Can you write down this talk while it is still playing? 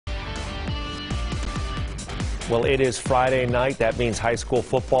Well, it is Friday night. That means high school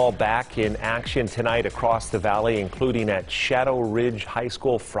football back in action tonight across the valley, including at Shadow Ridge High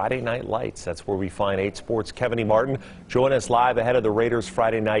School. Friday Night Lights. That's where we find 8 Sports' Kevin Martin. Join us live ahead of the Raiders'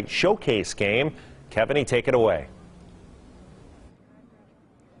 Friday night showcase game. Kevin, take it away.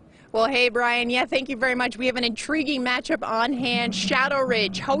 Well, hey, Brian. Yeah, thank you very much. We have an intriguing matchup on hand. Shadow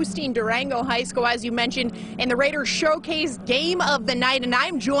Ridge hosting Durango High School, as you mentioned, in the Raiders Showcase game of the night. And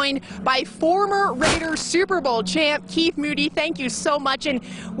I'm joined by former Raiders Super Bowl champ Keith Moody. Thank you so much. And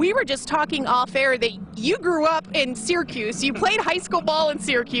we were just talking off air that you grew up in Syracuse. You played high school ball in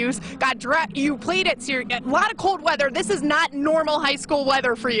Syracuse. You played at Syracuse. A lot of cold weather. This is not normal high school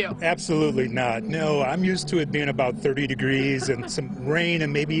weather for you. Absolutely not. No, I'm used to it being about 30 degrees and some rain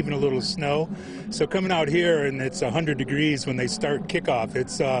and maybe even a little snow. So coming out here and it's 100 degrees when they start kickoff,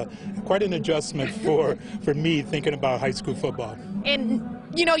 it's quite an adjustment for me thinking about high school football. And,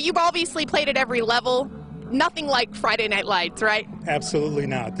 you know, you've obviously played at every level. Nothing like Friday Night Lights, right? Absolutely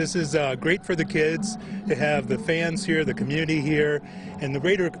not. This is great for the kids to have the fans here, the community here, and the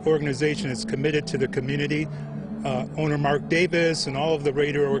Raider organization is committed to the community. Owner Mark Davis and all of the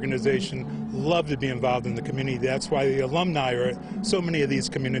Raider organization love to be involved in the community. That's why the alumni are at so many of these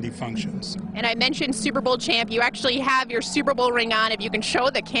community functions. And I mentioned Super Bowl champ. You actually have your Super Bowl ring on. If you can show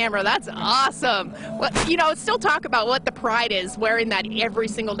the camera, that's awesome. Well, you know, still talk about what the pride is wearing that every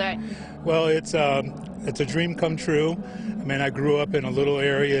single day. Well, it's a dream come true. I mean, I grew up in a little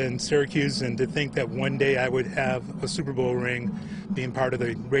area in Syracuse, and to think that one day I would have a Super Bowl ring being part of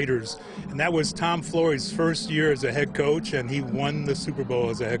the Raiders. And that was Tom Flory's first year as a head coach, and he won the Super Bowl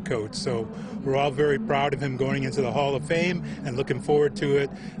as a head coach. So we're all very proud of him going into the Hall of Fame and looking forward to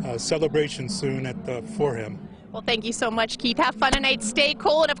it. Celebration soon for him. Well, thank you so much, Keith. Have fun tonight. Stay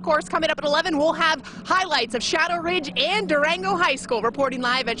cool. And, of course, coming up at 11, we'll have highlights of Shadow Ridge and Durango High School. Reporting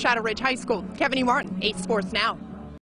live at Shadow Ridge High School, Kevin Martin, 8 Sports Now.